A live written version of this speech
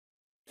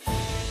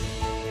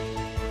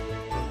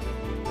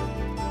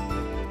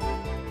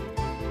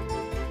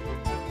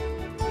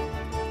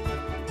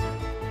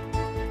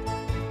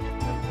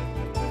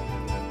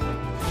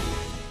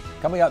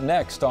Coming up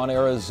next on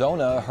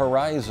Arizona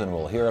Horizon,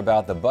 we'll hear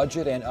about the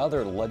budget and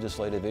other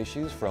legislative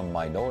issues from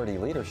minority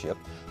leadership.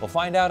 We'll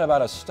find out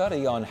about a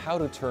study on how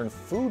to turn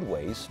food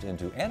waste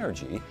into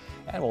energy,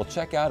 and we'll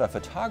check out a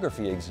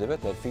photography exhibit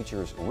that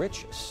features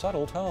rich,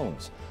 subtle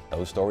tones.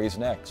 Those stories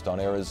next on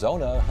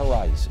Arizona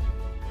Horizon.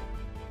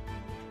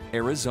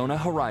 Arizona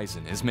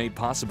Horizon is made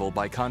possible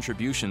by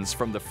contributions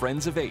from the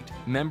Friends of Eight,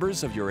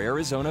 members of your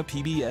Arizona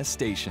PBS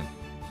station.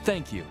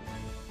 Thank you.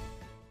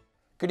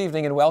 Good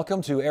evening and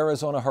welcome to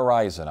Arizona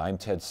Horizon. I'm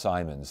Ted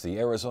Simons. The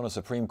Arizona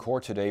Supreme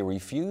Court today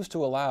refused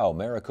to allow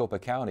Maricopa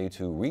County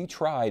to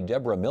retry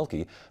Deborah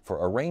Mielke for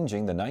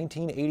arranging the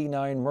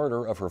 1989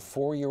 murder of her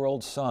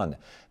 4-year-old son.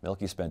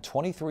 Mielke spent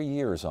 23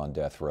 years on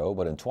death row,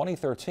 but in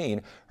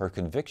 2013, her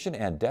conviction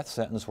and death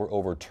sentence were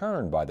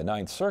overturned by the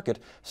Ninth Circuit,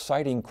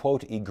 citing,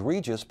 quote,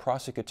 egregious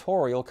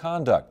prosecutorial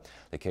conduct.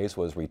 The case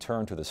was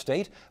returned to the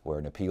state, where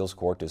an appeals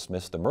court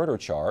dismissed the murder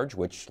charge,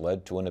 which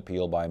led to an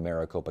appeal by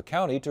Maricopa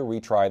County to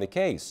retry the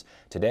case.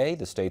 Today,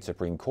 the state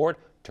Supreme Court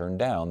turned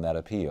down that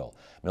appeal.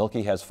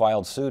 Mielke has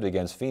filed suit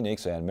against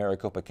Phoenix and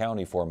Maricopa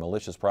County for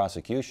malicious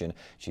prosecution.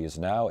 She is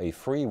now a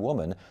free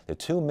woman. The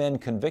 2 men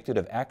convicted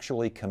of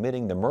actually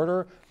committing the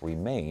murder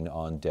remain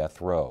on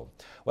death row.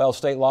 Well,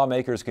 state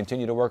lawmakers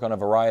continue to work on a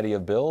variety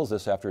of bills,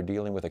 this after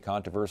dealing with a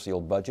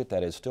controversial budget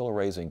that is still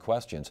raising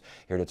questions.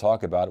 Here to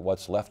talk about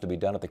what's left to be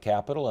done at the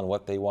Capitol and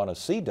what they want to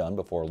see done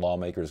before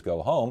lawmakers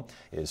go home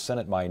is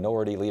Senate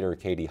Minority Leader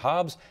Katie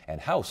Hobbs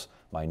and House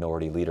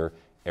Minority Leader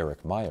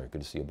Eric Meyer.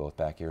 Good to see you both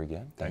back here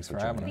again. Thanks for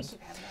having us.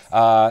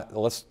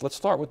 Let's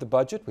start with the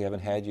budget. We haven't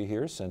had you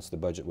here since the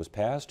budget was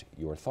passed.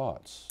 Your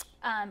thoughts?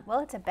 Well,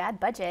 it's a bad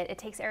budget. It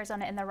takes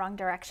Arizona in the wrong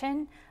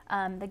direction.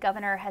 The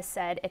governor has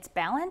said it's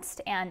balanced,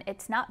 and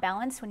it's not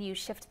balanced when you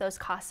shift those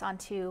costs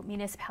onto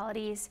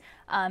municipalities,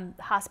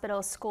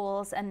 hospitals,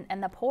 schools,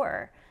 and the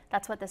poor.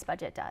 That's what this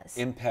budget does.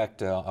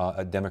 Impact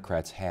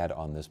Democrats had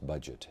on this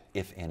budget,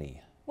 if any?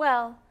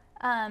 Well,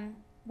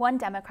 one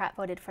Democrat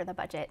voted for the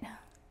budget.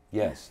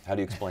 Yes. How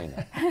do you explain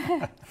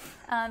that?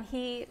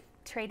 He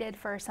traded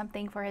for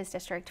something for his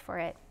district for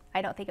it.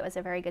 I don't think it was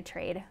a very good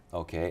trade.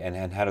 Okay,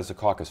 and how does the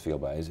caucus feel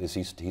about it? Is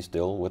he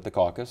still with the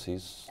caucus?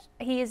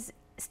 He's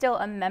still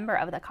a member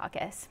of the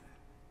caucus.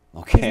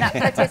 Okay.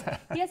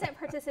 He hasn't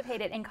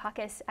participated in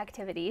caucus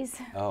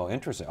activities. Oh,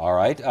 interesting. All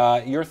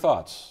right. Your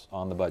thoughts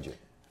on the budget?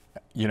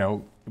 You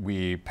know,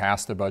 we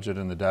passed a budget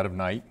in the dead of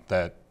night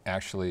that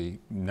actually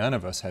none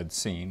of us had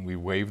seen. We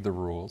waived the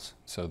rules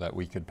so that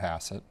we could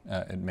pass it.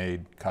 It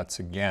made cuts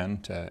again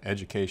to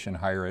education,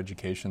 higher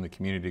education, the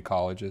community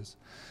colleges,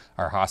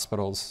 our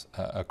hospitals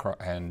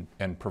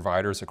and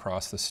providers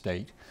across the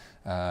state,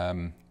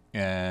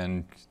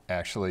 and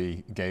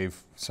actually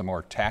gave some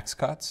more tax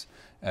cuts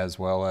as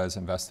well as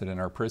invested in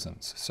our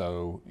prisons.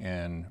 So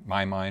in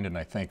my mind, and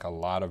I think a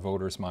lot of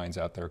voters' minds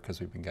out there, because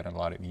we've been getting a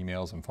lot of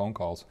emails and phone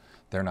calls,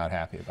 they're not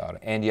happy about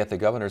it. And yet the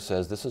governor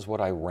says, this is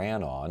what I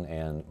ran on,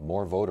 and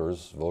more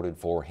voters voted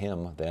for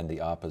him than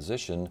the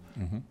opposition.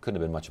 Couldn't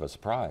have been much of a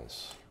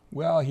surprise.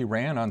 Well, he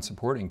ran on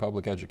supporting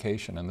public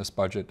education, and this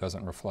budget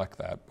doesn't reflect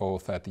that,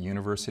 both at the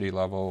university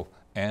level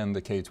and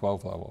the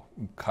K-12 level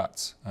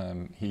cuts.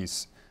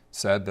 He's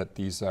said that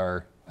these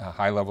are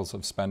high levels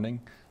of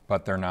spending,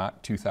 but they're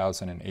not.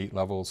 2008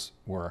 levels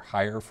were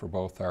higher for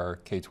both our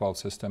K-12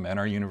 system and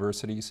our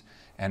universities,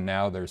 and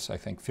now there's, I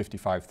think,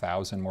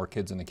 55,000 more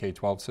kids in the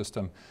K-12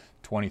 system,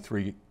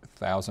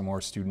 23,000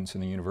 more students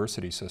in the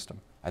university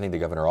system. I think the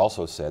governor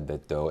also said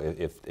that, though,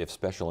 if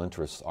special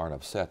interests aren't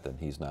upset, then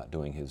he's not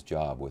doing his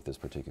job with this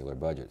particular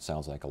budget.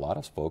 Sounds like a lot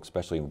of folks,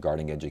 especially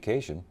regarding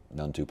education,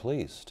 none too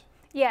pleased.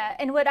 Yeah,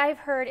 and what I've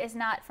heard is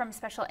not from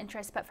special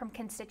interests, but from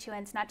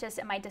constituents, not just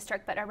in my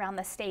district, but around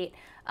the state,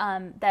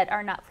 that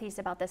are not pleased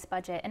about this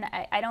budget. And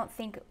I don't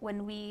think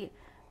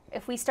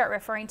if we start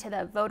referring to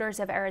the voters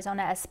of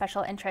Arizona as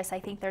special interests, I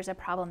think there's a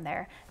problem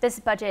there. This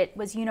budget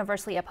was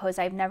universally opposed.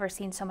 I've never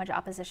seen so much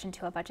opposition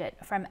to a budget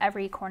from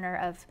every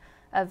corner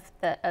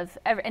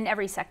in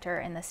every sector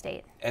in the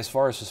state. As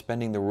far as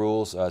suspending the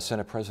rules,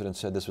 Senate President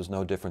said this was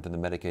no different than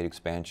the Medicaid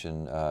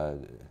expansion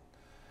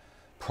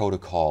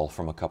protocol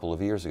from a couple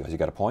of years ago. Has he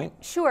got a point?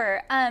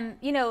 Sure.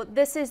 You know,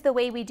 this is the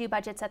way we do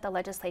budgets at the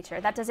legislature.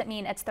 That doesn't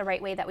mean it's the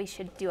right way that we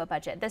should do a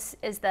budget. This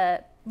is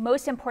the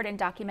most important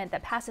document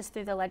that passes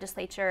through the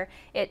legislature.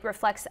 It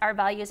reflects our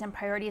values and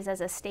priorities as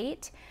a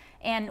state.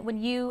 And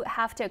when you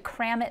have to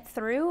cram it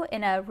through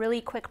in a really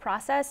quick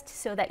process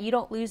so that you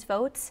don't lose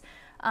votes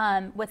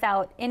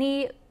without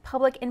any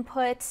public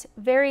input,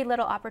 very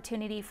little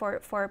opportunity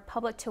for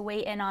public to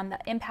weigh in on the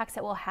impacts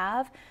it will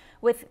have,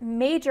 with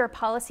major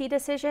policy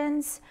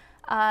decisions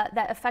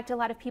that affect a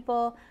lot of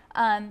people,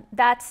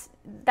 that's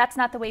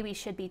not the way we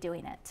should be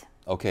doing it.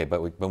 Okay,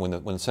 but when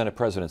the Senate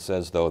President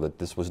says, though, that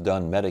this was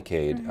done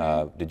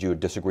Medicaid, did you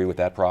disagree with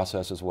that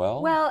process as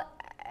well? Well,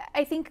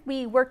 I think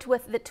we worked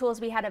with the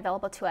tools we had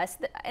available to us,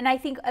 and I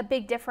think a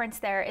big difference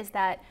there is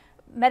that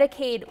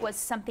Medicaid was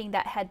something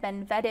that had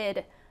been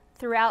vetted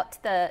throughout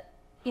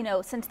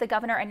since the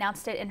governor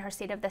announced it in her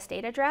State of the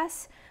State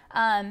address,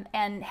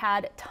 and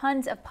had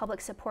tons of public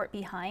support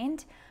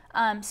behind.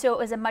 So it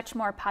was a much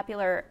more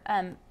popular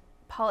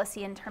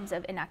policy in terms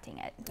of enacting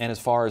it. And as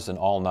far as an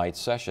all-night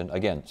session,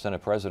 again,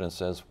 Senate President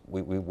says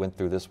we went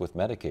through this with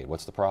Medicaid.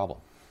 What's the problem?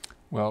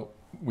 Well,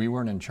 we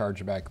weren't in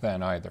charge back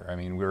then either. I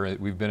mean,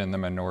 we've been in the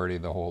minority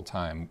the whole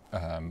time.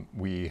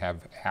 We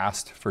have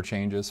asked for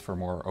changes, for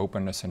more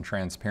openness and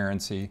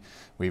transparency.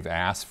 We've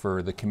asked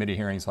for the committee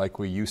hearings like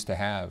we used to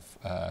have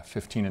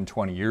 15 and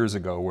 20 years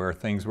ago, where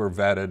things were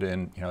vetted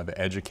in, the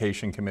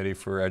Education Committee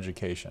for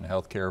Education,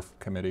 Healthcare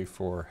Committee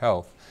for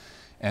Health.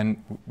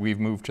 And we've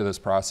moved to this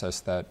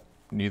process that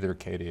neither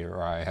Katie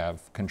or I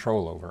have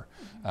control over.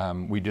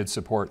 We did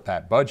support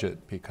that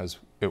budget because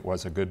it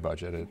was a good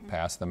budget. It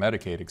passed the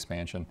Medicaid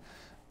expansion.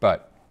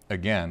 But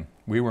again,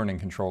 we weren't in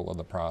control of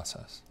the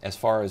process. As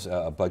far as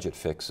budget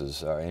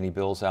fixes, are any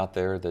bills out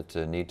there that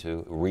need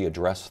to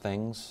readdress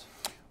things?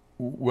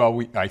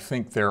 Well, I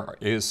think there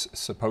is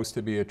supposed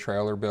to be a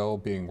trailer bill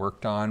being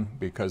worked on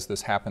because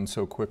this happened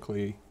so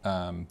quickly.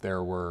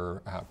 There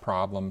were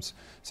problems.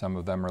 Some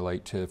of them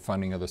relate to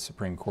funding of the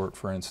Supreme Court,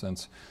 for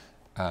instance.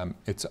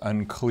 It's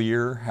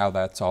unclear how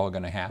that's all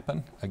going to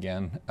happen.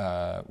 Again,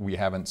 we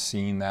haven't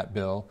seen that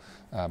bill,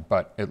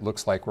 but it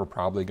looks like we're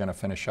probably going to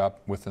finish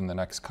up within the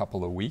next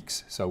couple of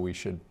weeks, so we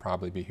should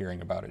probably be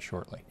hearing about it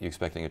shortly. You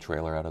expecting a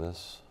trailer out of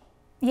this?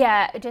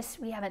 Yeah,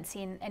 we haven't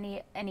seen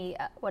any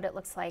what it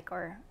looks like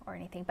or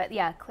anything. But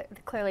yeah,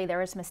 clearly there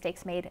was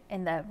mistakes made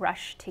in the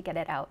rush to get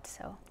it out.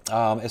 So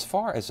as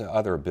far as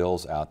other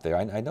bills out there,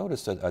 I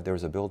noticed that there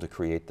was a bill to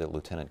create the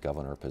lieutenant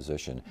governor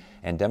position,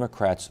 and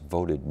Democrats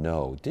voted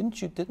no.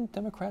 Didn't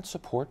Democrats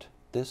support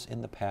this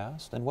in the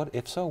past? And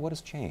if so, what has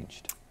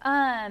changed?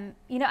 I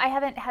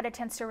haven't had a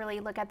chance to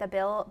really look at the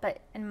bill, but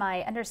in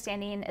my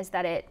understanding is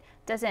that it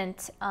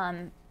doesn't.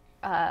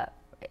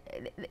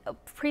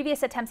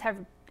 Previous attempts have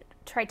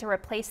tried to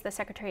replace the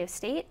Secretary of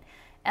State,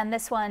 and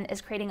this one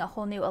is creating a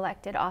whole new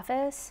elected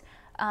office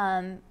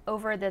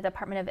over the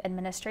Department of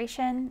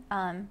Administration.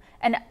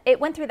 And it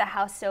went through the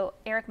House, so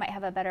Eric might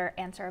have a better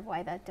answer of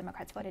why the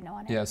Democrats voted no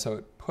on it. Yeah, so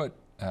it put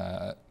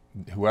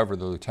whoever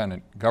the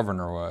lieutenant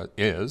governor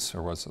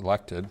was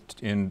elected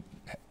in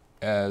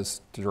as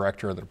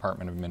director of the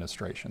Department of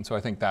Administration. So I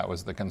think that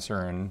was the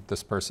concern.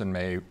 This person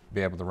may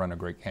be able to run a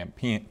great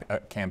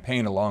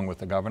campaign along with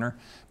the governor,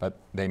 but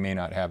they may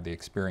not have the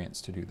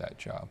experience to do that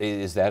job.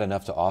 Is that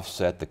enough to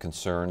offset the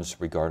concerns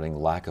regarding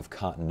lack of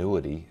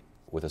continuity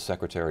with a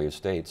Secretary of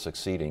State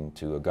succeeding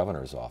to a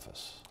governor's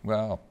office?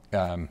 Well,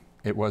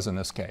 it was in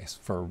this case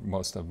for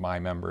most of my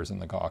members in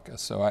the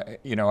caucus. So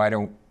I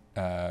don't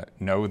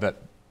know that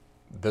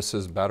this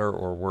is better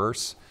or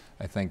worse.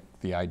 I think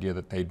the idea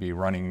that they'd be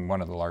running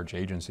one of the large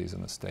agencies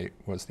in the state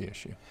was the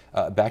issue.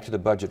 Back to the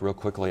budget real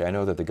quickly. I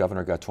know that the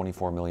governor got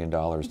 $24 million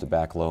to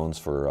back loans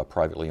for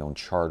privately owned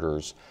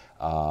charters,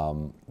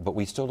 but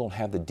we still don't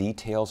have the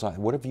details on.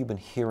 What have you been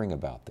hearing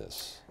about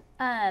this?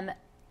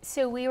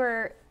 So we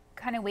were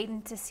kind of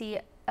waiting to see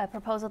a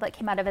proposal that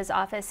came out of his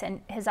office,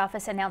 and his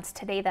office announced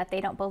today that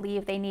they don't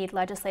believe they need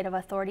legislative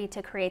authority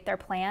to create their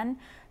plan.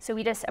 So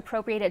we just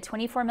appropriated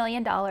 $24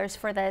 million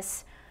for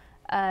this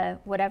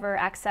whatever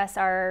Access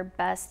Our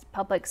Best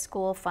public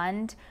school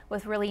fund,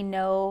 with really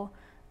no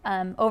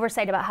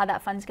oversight about how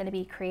that fund's going to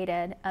be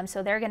created.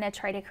 So they're going to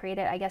try to create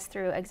it, I guess,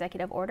 through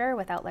executive order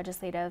without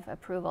legislative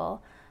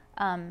approval,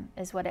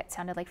 is what it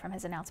sounded like from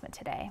his announcement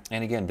today.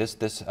 And again,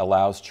 this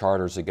allows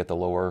charters to get the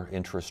lower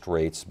interest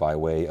rates by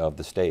way of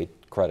the state,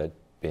 credit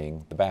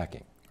being the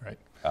backing. Right.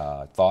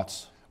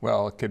 Thoughts?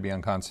 Well, it could be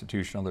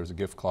unconstitutional. There's a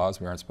gift clause.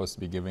 We aren't supposed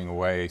to be giving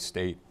away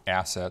state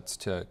assets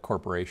to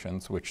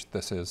corporations, which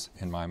this is,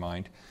 in my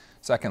mind.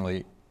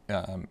 Secondly,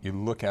 you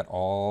look at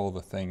all the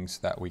things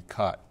that we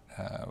cut,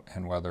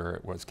 and whether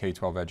it was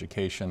K-12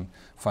 education,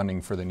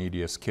 funding for the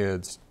neediest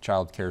kids,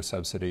 child care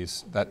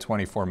subsidies, that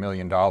 $24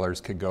 million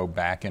could go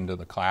back into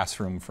the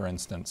classroom, for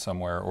instance,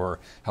 somewhere, or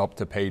help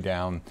to pay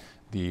down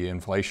the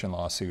inflation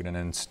lawsuit. And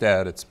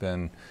instead, it's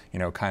been,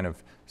 kind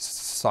of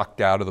sucked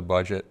out of the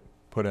budget,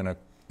 put in a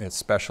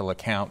special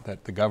account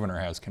that the governor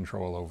has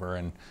control over,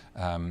 and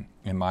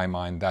in my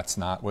mind, that's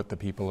not what the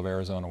people of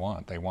Arizona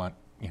want. They want,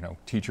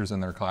 teachers in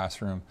their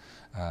classroom.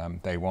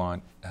 They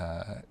want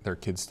their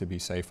kids to be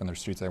safe on their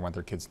streets. They want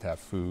their kids to have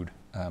food,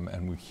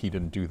 and he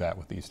didn't do that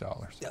with these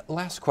dollars.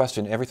 Last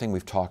question. Everything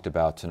we've talked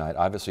about tonight,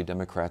 obviously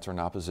Democrats are in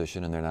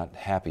opposition and they're not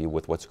happy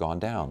with what's gone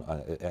down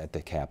at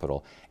the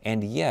Capitol,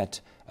 and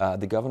yet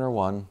the governor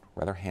won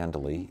rather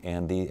handily,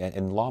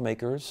 and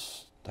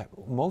lawmakers.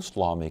 Most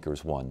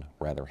lawmakers won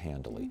rather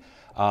handily.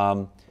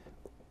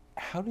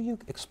 How do you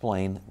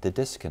explain the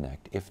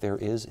disconnect, if there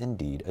is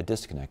indeed a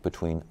disconnect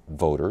between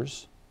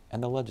voters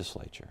and the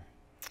legislature?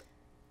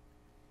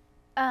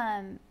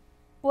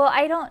 Well,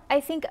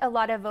 I think a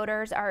lot of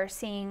voters are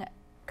seeing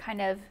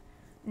kind of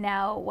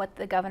now what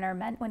the governor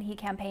meant when he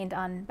campaigned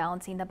on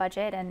balancing the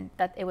budget, and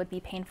that it would be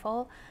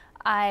painful.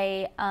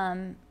 I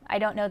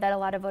don't know that a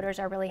lot of voters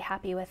are really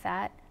happy with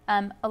that.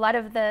 A lot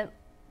of the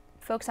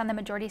folks on the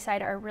majority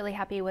side are really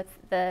happy with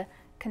the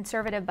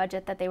conservative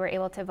budget that they were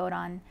able to vote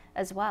on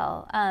as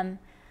well.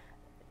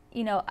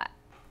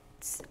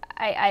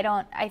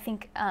 I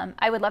think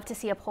I would love to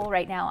see a poll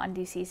right now on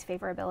Ducey's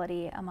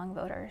favorability among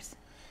voters.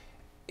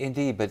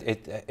 Indeed, but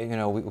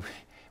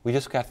we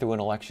just got through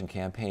an election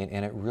campaign,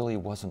 and it really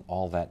wasn't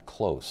all that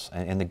close.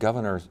 And the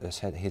governor has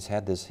had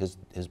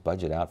his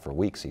budget out for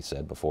weeks, he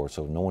said before,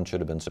 so no one should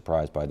have been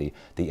surprised by the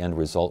end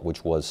result,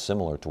 which was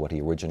similar to what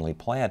he originally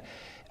planned.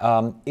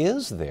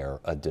 Is there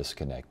a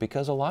disconnect?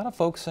 Because a lot of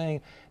folks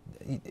saying,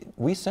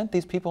 we sent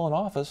these people in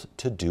office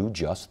to do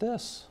just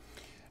this.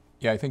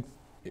 Yeah, I think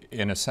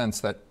in a sense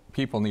that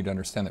people need to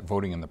understand that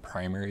voting in the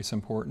primary is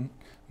important.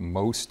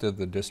 Most of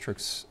the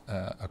districts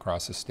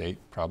across the state,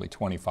 probably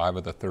 25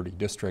 of the 30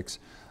 districts,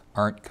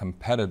 aren't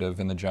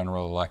competitive in the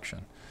general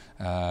election.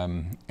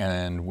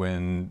 And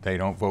when they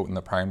don't vote in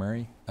the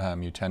primary,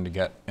 you tend to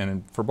get,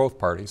 and for both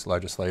parties,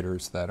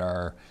 legislators that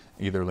are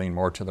either lean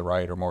more to the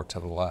right or more to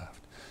the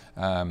left.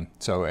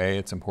 So A,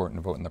 it's important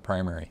to vote in the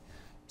primary.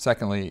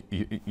 Secondly,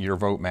 your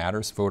vote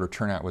matters. Voter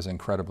turnout was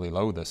incredibly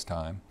low this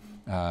time.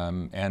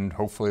 And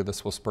hopefully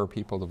this will spur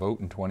people to vote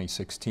in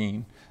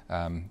 2016.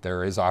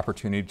 There is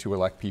opportunity to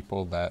elect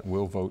people that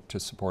will vote to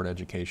support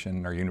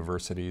education, our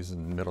universities,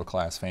 and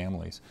middle-class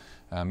families.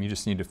 You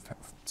just need to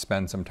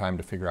spend some time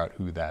to figure out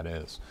who that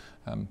is.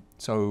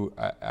 So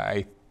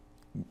I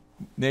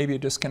maybe a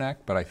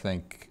disconnect, but I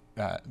think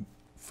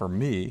for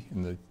me,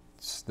 in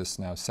this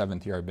now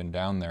 7th year I've been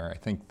down there, I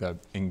think the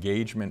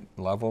engagement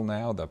level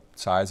now, the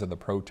size of the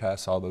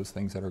protests, all those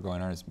things that are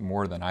going on is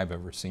more than I've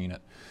ever seen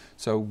it.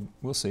 So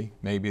we'll see.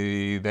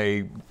 Maybe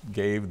they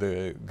gave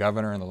the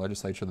governor and the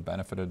legislature the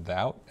benefit of the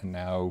doubt, and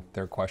now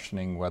they're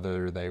questioning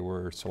whether they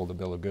were sold a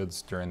bill of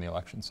goods during the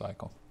election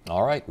cycle.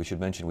 All right, we should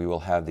mention we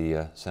will have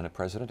the Senate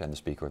President and the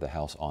Speaker of the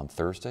House on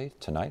Thursday.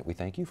 Tonight, we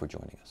thank you for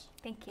joining us.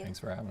 Thank you. Thanks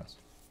for having us.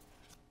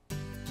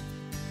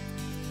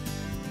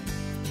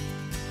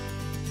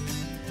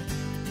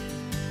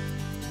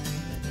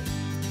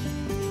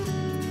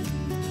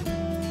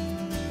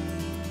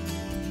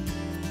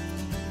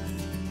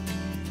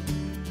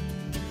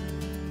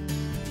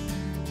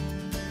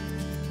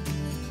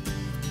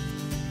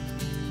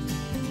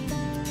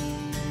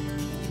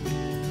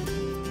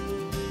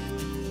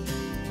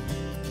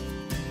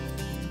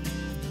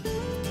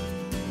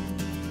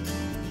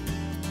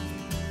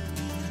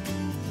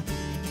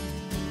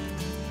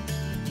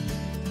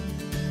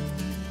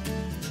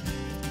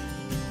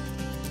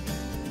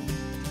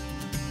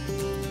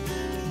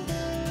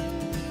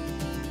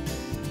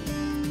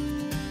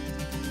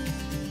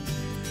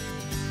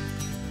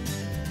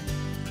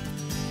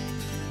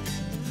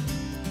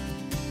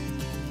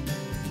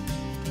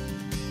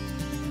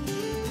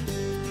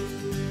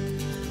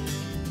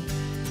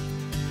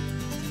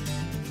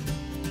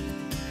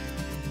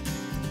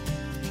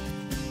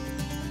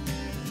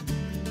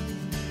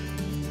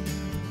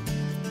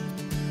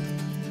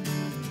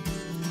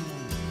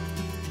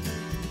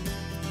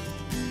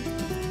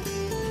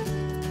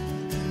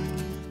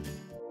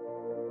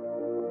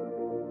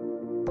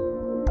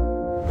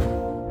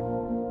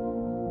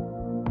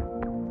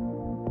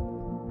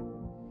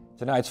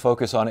 Tonight's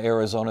Focus on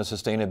Arizona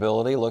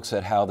Sustainability looks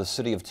at how the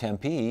city of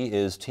Tempe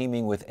is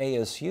teaming with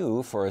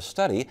ASU for a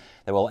study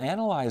that will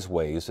analyze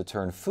ways to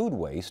turn food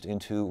waste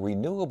into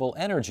renewable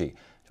energy.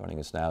 Joining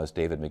us now is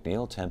David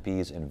McNeil,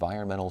 Tempe's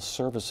Environmental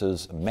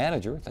Services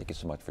Manager. Thank you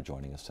so much for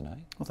joining us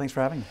tonight. Well, thanks for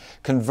having me.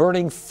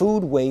 Converting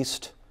food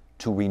waste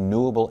to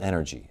renewable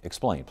energy.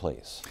 Explain,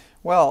 please.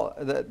 Well,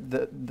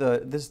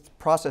 this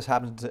process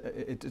happens,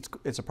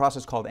 it's a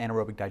process called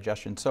anaerobic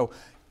digestion. So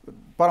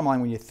bottom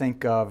line, when you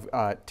think of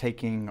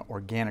taking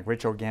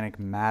rich organic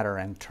matter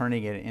and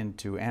turning it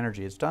into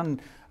energy, it's done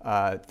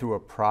through a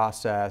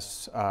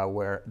process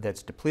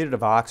that's depleted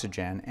of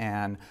oxygen,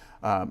 and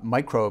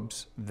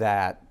microbes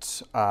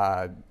that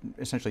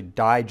essentially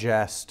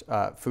digest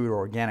food or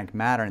organic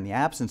matter in the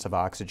absence of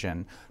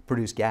oxygen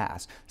produce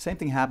gas. Same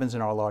thing happens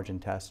in our large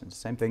intestines.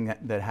 Same thing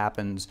that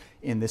happens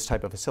in this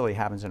type of facility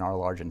happens in our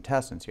large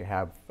intestines. You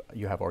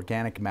have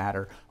organic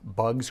matter,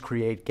 bugs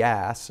create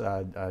gas,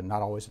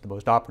 not always at the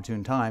most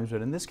opportune times,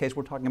 but in this case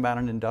we're talking about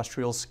an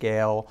industrial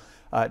scale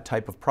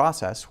type of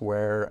process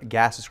where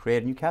gas is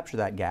created and you capture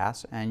that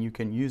gas and you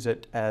can use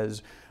it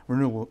as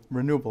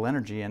renewable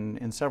energy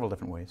in several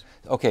different ways.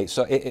 Okay,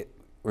 so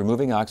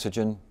removing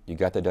oxygen, you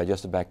got the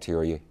digestive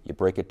bacteria, you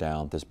break it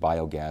down, this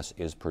biogas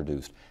is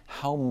produced.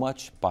 How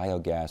much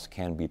biogas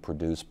can be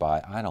produced by,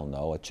 I don't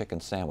know, a chicken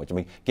sandwich? I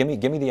mean,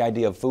 give me the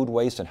idea of food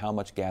waste and how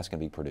much gas can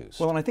be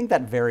produced. Well, and I think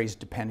that varies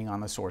depending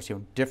on the source.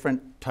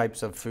 Different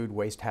types of food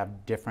waste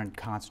have different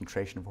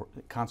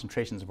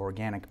concentrations of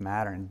organic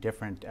matter and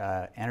different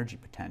energy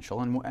potential,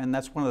 and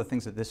that's one of the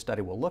things that this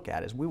study will look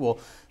at. Is we will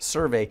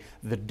survey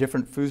the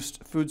different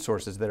food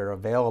sources that are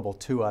available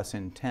to us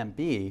in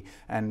Tempe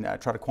and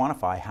try to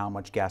quantify quantify how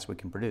much gas we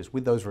can produce.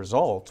 With those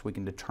results, we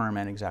can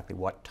determine exactly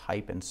what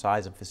type and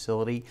size of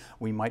facility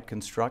we might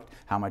construct,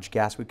 how much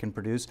gas we can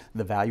produce,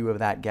 the value of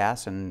that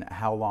gas, and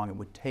how long it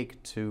would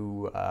take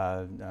to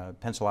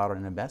pencil out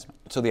an investment.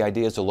 So the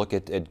idea is to look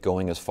at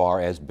going as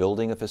far as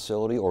building a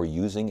facility or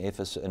using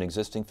an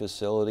existing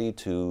facility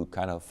to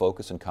kind of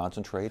focus and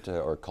concentrate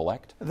or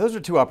collect? Those are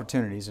two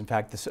opportunities. In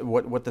fact,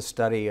 what the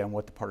study and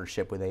what the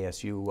partnership with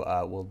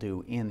ASU will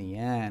do in the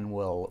end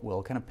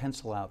will kind of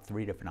pencil out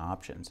three different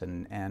options.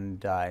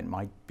 And it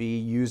might be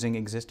using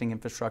existing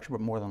infrastructure,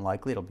 but more than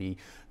likely it'll be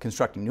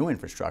constructing new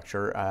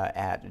infrastructure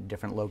at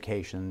different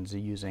locations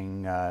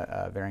using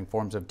varying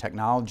forms of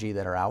technology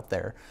that are out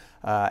there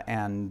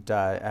and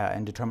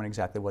determine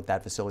exactly what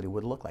that facility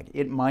would look like.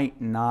 It might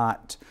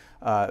not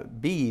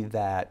be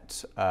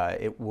that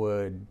it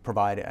would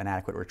provide an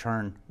adequate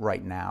return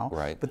right now,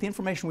 right. But the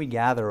information we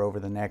gather over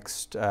the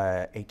next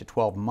 8 to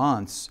 12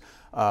 months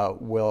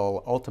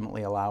will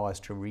ultimately allow us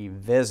to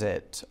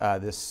revisit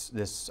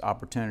this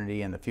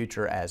opportunity in the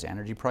future as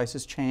energy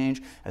prices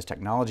change, as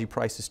technology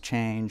prices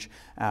change,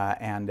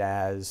 and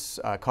as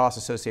costs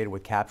associated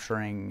with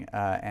capturing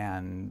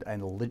and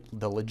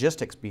the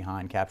logistics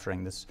behind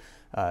capturing this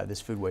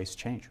food waste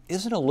change.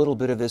 Isn't a little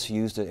bit of this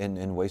used in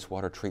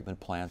wastewater treatment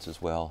plants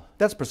as well?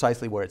 That's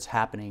precisely where it's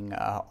happening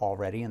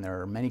already, and there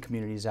are many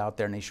communities out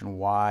there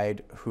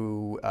nationwide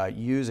who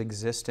use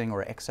existing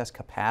or excess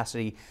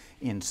capacity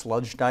in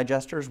sludge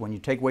digesters. When you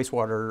take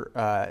wastewater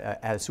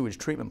at a sewage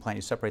treatment plant,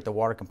 you separate the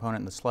water component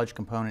and the sludge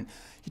component.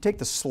 You take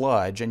the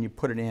sludge and you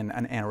put it in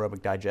an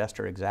anaerobic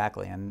digester,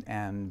 exactly,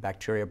 and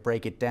bacteria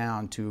break it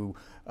down to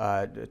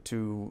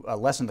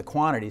lessen the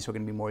quantity so it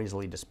can be more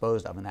easily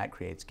disposed of, and that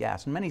creates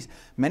gas. And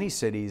many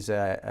cities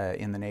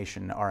in the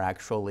nation are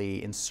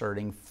actually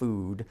inserting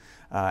food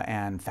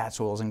and fat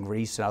oils and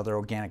grease and other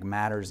organic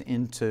matters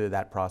into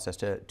that process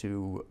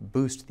to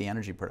boost the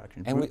energy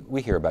production. And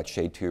we hear about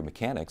shade tier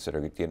mechanics that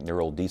are getting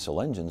their old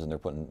diesel engines and they're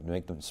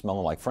make them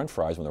smelling like French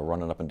fries when they're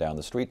running up and down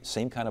the street.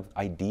 Same kind of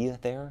idea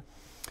there?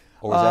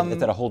 Or is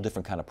that a whole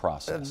different kind of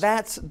process?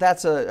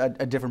 That's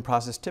a different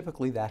process.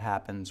 Typically that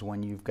happens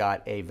when you've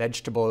got a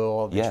vegetable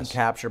oil that you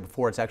capture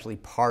before it's actually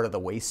part of the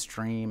waste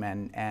stream,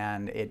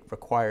 and it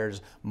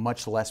requires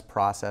much less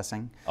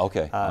processing.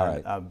 Okay,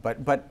 all right.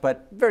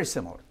 But very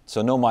similar.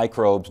 So no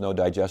microbes, no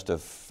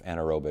digestive,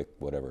 anaerobic,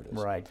 whatever it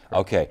is. Right.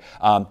 Okay.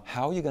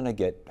 How are you going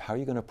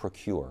to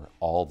procure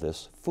all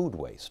this food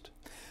waste?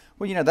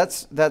 Well, you know,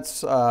 that's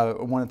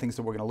one of the things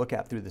that we're going to look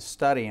at through the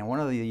study, and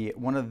one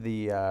of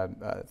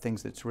the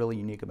things that's really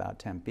unique about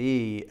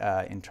Tempe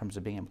in terms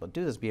of being able to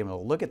do this, being able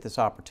to look at this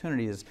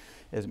opportunity is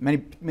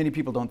many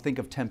people don't think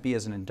of Tempe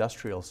as an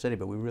industrial city,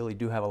 but we really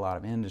do have a lot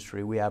of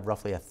industry. We have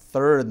roughly a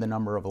third the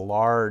number of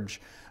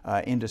large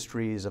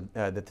industries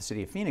that the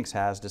city of Phoenix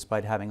has,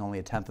 despite having only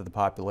 1/10 of the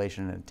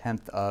population and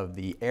 1/10 of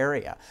the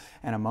area.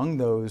 And among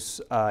those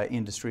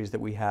industries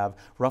that we have,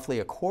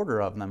 roughly a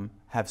quarter of them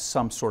have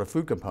some sort of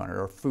food component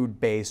or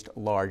food-based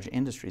large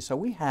industry. So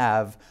we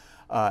have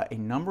a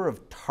number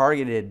of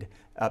targeted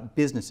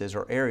businesses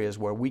or areas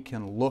where we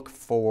can look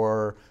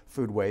for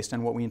food waste,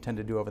 and what we intend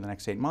to do over the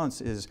next 8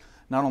 months is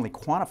not only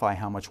quantify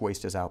how much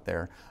waste is out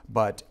there,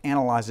 but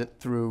analyze it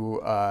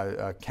through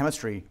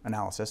chemistry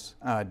analysis,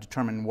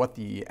 determine what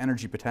the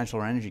energy potential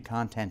or energy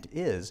content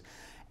is,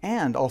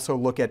 and also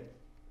look at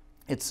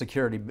its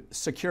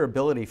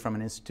securability from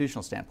an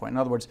institutional standpoint. In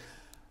other words,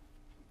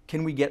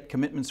 can we get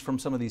commitments from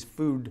some of these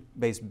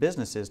food-based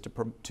businesses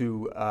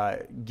to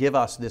give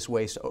us this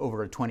waste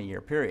over a 20-year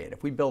period?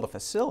 If we build a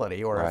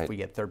facility, or if we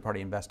get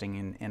third-party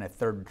investing in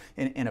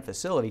a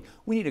facility,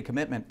 we need a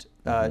commitment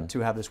to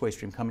have this waste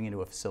stream coming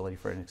into a facility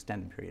for an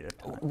extended period of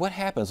time. What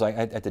happens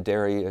at the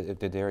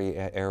dairy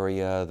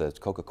area, the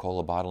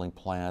Coca-Cola bottling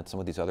plant, some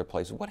of these other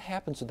places? What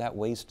happens to that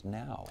waste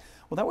now?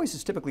 Well, that waste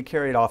is typically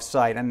carried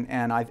off-site,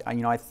 and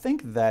I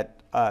think that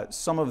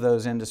some of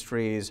those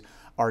industries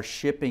are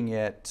shipping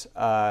it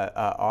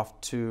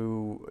off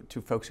to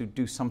folks who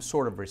do some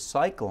sort of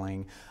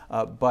recycling,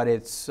 but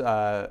it's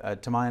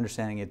to my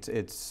understanding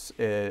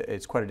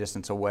it's quite a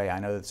distance away. I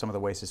know that some of the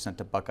waste is sent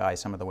to Buckeye,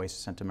 some of the waste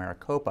is sent to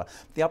Maricopa.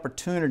 The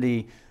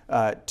opportunity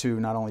to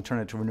not only turn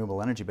it to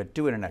renewable energy, but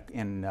do it in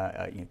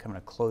kind of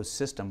a closed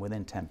system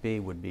within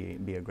Tempe would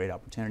be a great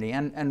opportunity.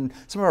 And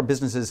some of our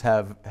businesses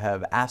have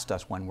asked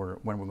us when we're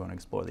going to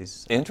explore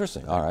these.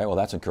 Interesting. All right. Well,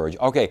 that's encouraging.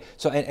 Okay.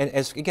 So and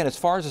as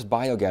far as this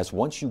biogas,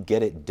 once you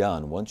get it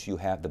done, once you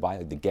have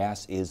the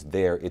gas is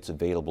there, it's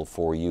available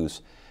for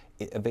use.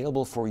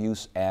 Available for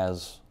use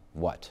as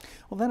what?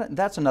 Well,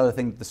 that's another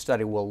thing that the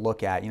study will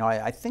look at. You know,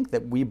 I think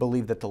that we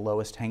believe that the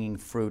lowest hanging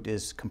fruit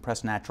is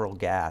compressed natural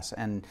gas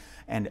and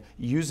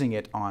using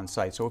it on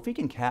site. So if we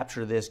can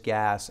capture this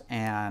gas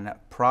and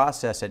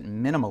process it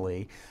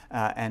minimally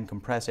and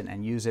compress it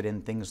and use it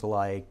in things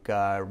like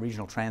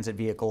regional transit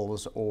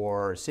vehicles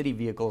or city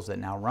vehicles that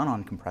now run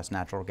on compressed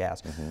natural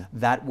gas,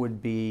 that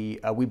would be,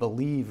 we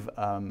believe,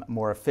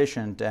 more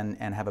efficient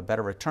and have a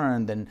better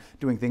return than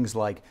doing things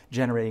like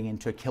generating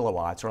into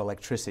kilowatts or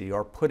electricity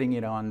or putting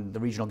it on the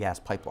regional gas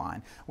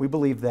pipeline. We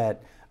believe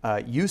that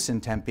use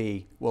in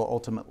Tempe will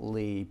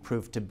ultimately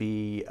prove to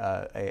be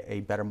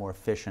a better, more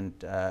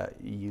efficient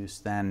use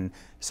than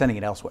sending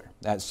it elsewhere.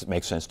 That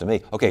makes sense to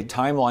me. Okay,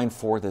 timeline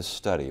for this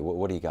study.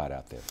 What do you got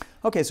out there?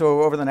 Okay,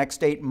 so over the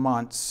next 8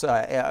 months,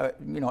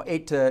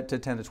 8 to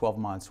 10 to 12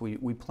 months,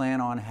 we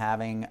plan on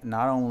having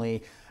not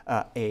only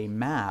a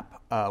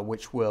map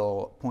which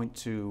will point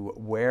to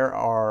where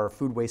our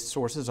food waste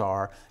sources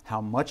are, how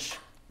much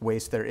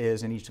waste there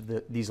is in each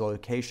of these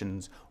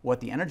locations,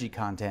 what the energy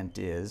content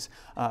is,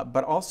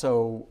 but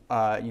also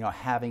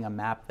having a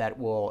map that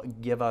will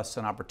give us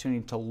an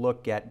opportunity to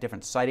look at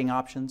different siting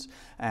options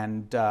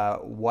and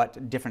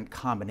what different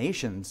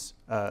combinations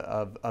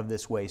of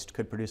this waste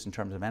could produce in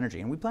terms of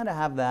energy. And we plan to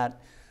have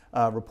that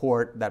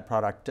that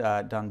product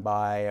done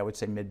by, I would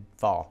say,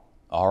 mid-fall.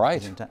 All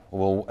right.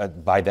 Well,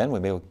 by then we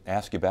may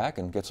ask you back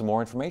and get some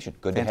more information.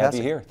 Good to have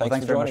you here. Thanks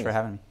for very joining much for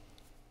having me.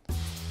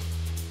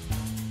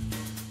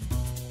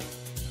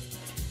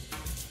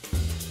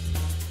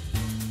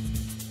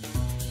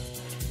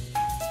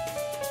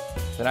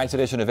 Tonight's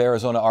edition of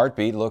Arizona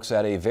ArtBeat looks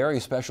at a very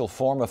special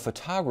form of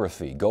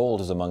photography.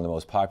 Gold is among the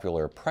most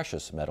popular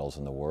precious metals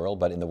in the world,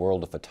 but in the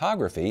world of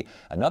photography,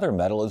 another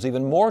metal is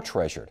even more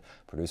treasured.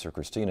 Producer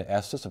Christina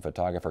Estes and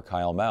photographer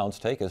Kyle Mounts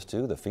take us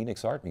to the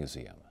Phoenix Art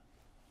Museum.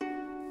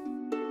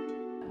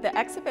 The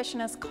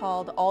exhibition is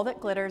called All That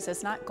Glitters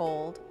Is Not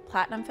Gold,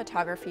 Platinum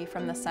Photography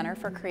from the Center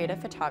for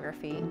Creative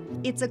Photography.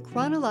 It's a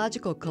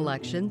chronological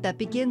collection that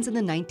begins in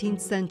the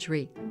 19th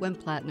century, when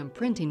platinum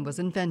printing was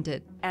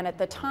invented. And at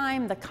the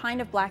time, the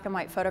kind of black and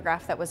white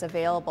photograph that was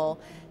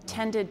available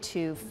tended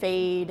to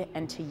fade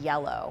and to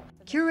yellow.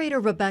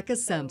 Curator Rebecca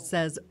Semp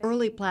says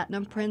early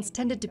platinum prints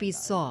tended to be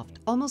soft,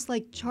 almost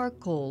like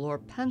charcoal or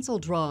pencil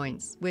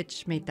drawings,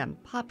 which made them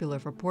popular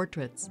for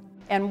portraits.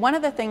 And one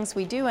of the things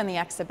we do in the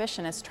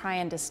exhibition is try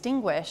and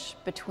distinguish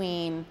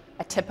between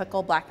a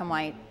typical black and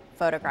white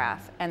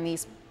photograph and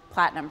these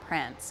platinum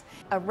prints.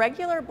 A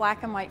regular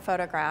black and white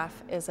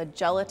photograph is a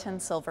gelatin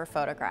silver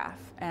photograph.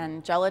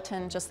 And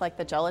gelatin, just like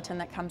the gelatin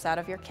that comes out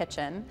of your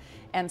kitchen,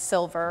 and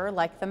silver,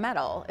 like the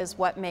metal, is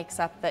what makes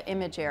up the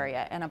image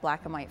area in a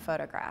black and white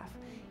photograph.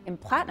 In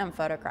platinum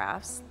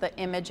photographs, the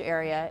image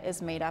area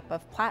is made up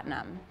of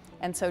platinum.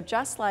 And so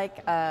just like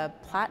a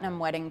platinum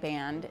wedding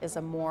band is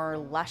a more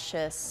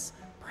luscious,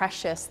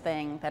 precious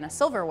thing than a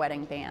silver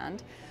wedding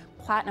band,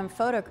 platinum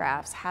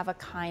photographs have a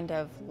kind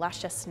of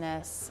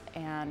lusciousness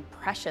and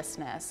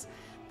preciousness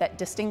that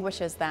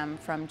distinguishes them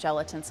from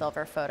gelatin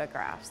silver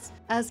photographs.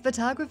 As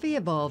photography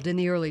evolved in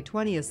the early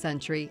 20th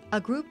century, a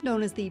group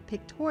known as the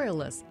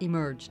pictorialists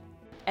emerged.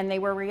 And they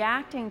were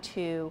reacting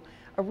to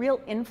a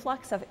real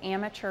influx of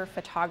amateur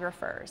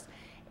photographers.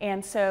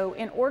 And so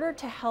in order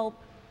to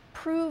help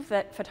prove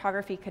that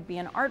photography could be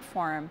an art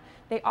form,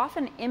 they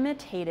often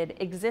imitated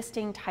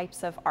existing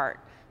types of art.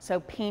 So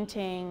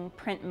painting,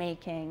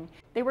 printmaking.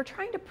 They were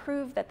trying to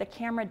prove that the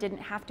camera didn't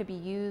have to be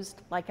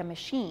used like a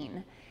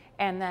machine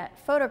and that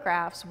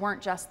photographs weren't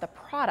just the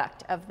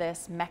product of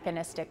this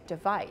mechanistic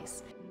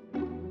device.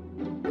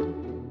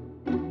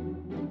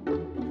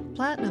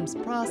 Platinum's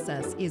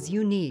process is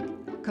unique.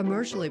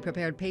 Commercially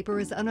prepared paper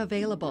is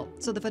unavailable,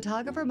 so the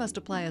photographer must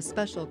apply a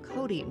special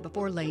coating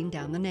before laying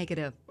down the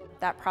negative.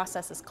 That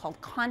process is called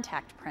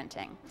contact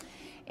printing.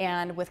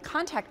 And with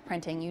contact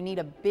printing, you need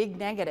a big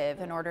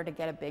negative in order to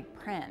get a big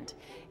print.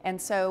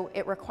 And so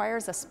it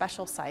requires a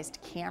special sized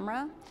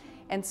camera.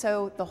 And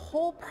so the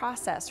whole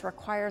process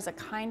requires a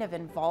kind of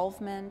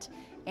involvement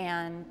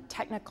and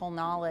technical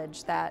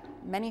knowledge that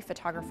many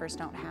photographers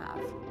don't have.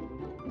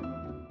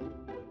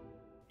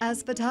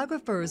 As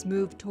photographers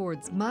moved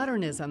towards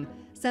modernism,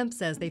 Semp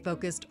says they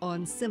focused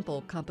on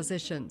simple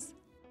compositions.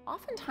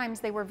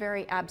 Oftentimes they were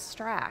very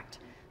abstract.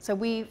 So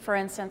we, for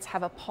instance,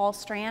 have a Paul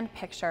Strand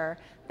picture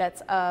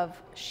that's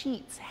of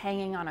sheets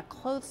hanging on a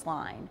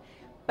clothesline.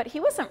 But he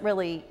wasn't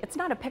really, it's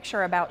not a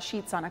picture about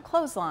sheets on a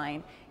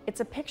clothesline. It's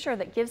a picture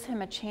that gives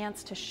him a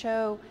chance to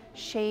show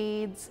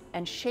shades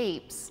and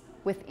shapes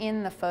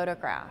within the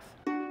photograph.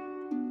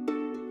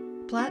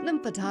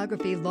 Platinum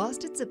photography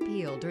lost its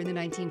appeal during the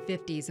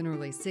 1950s and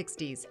early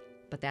 60s,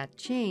 but that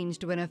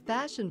changed when a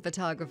fashion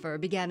photographer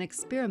began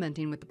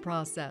experimenting with the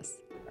process.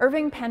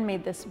 Irving Penn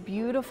made this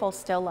beautiful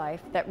still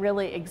life that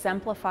really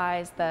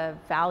exemplifies the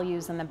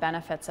values and the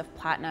benefits of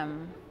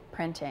platinum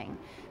printing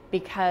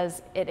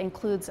because it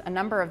includes a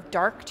number of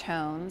dark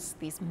tones,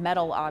 these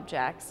metal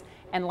objects,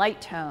 and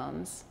light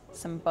tones,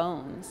 some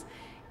bones.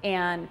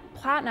 And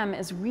platinum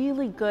is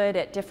really good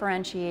at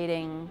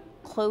differentiating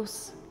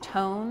close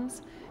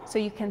tones, so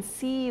you can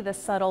see the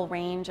subtle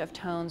range of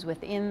tones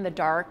within the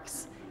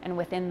darks and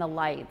within the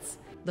lights.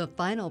 The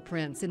final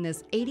prints in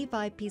this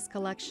 85-piece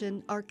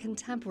collection are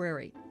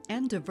contemporary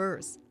and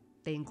diverse.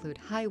 They include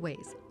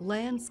highways,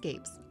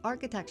 landscapes,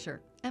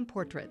 architecture, and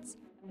portraits.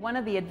 One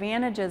of the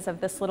advantages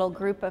of this little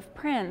group of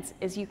prints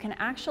is you can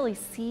actually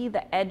see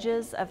the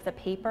edges of the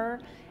paper,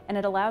 and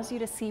it allows you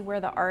to see where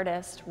the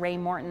artist, Ray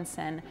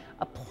Mortensen,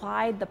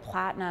 applied the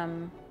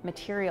platinum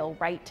material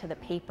right to the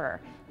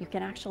paper. You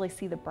can actually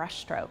see the brush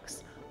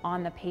strokes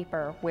on the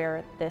paper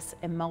where this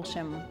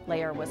emulsion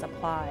layer was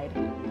applied.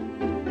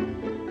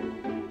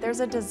 there's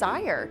a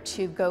desire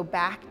to go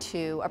back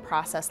to a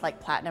process like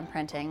platinum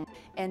printing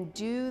and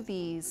do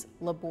these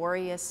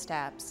laborious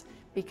steps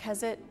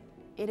because it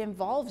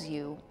involves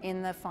you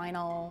in the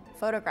final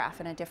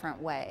photograph in a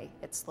different way.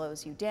 It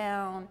slows you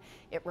down,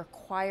 it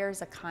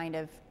requires a kind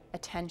of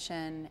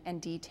attention and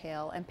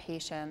detail and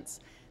patience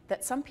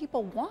that some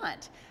people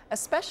want,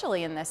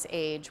 especially in this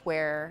age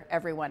where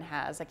everyone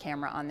has a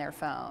camera on their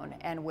phone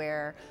and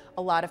where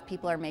a lot of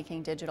people are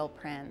making digital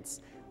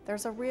prints.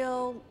 There's a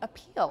real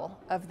appeal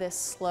of this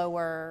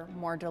slower,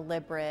 more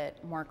deliberate,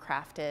 more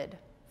crafted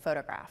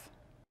photograph.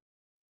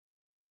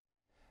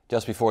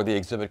 Just before the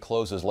exhibit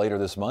closes later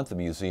this month, the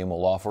museum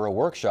will offer a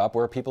workshop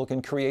where people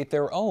can create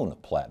their own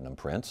platinum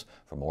prints.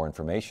 For more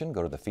information,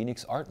 go to the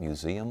Phoenix Art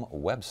Museum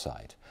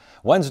website.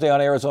 Wednesday on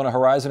Arizona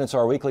Horizon, it's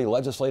our weekly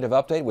legislative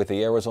update with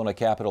the Arizona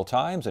Capitol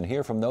Times, and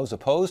hear from those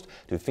opposed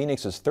to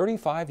Phoenix's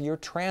 35-year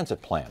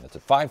transit plan. It's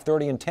at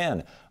 5:30 and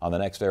 10 on the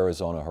next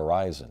Arizona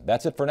Horizon.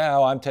 That's it for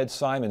now. I'm Ted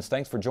Simons.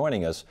 Thanks for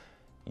joining us.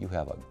 You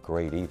have a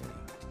great evening.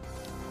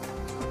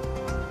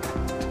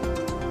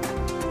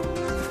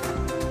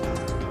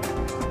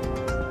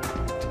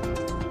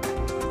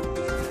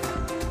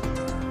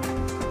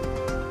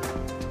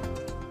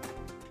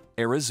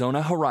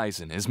 Arizona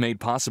Horizon is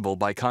made possible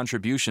by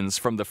contributions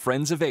from the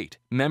Friends of 8,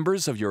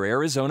 members of your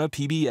Arizona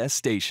PBS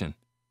station.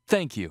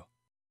 Thank you.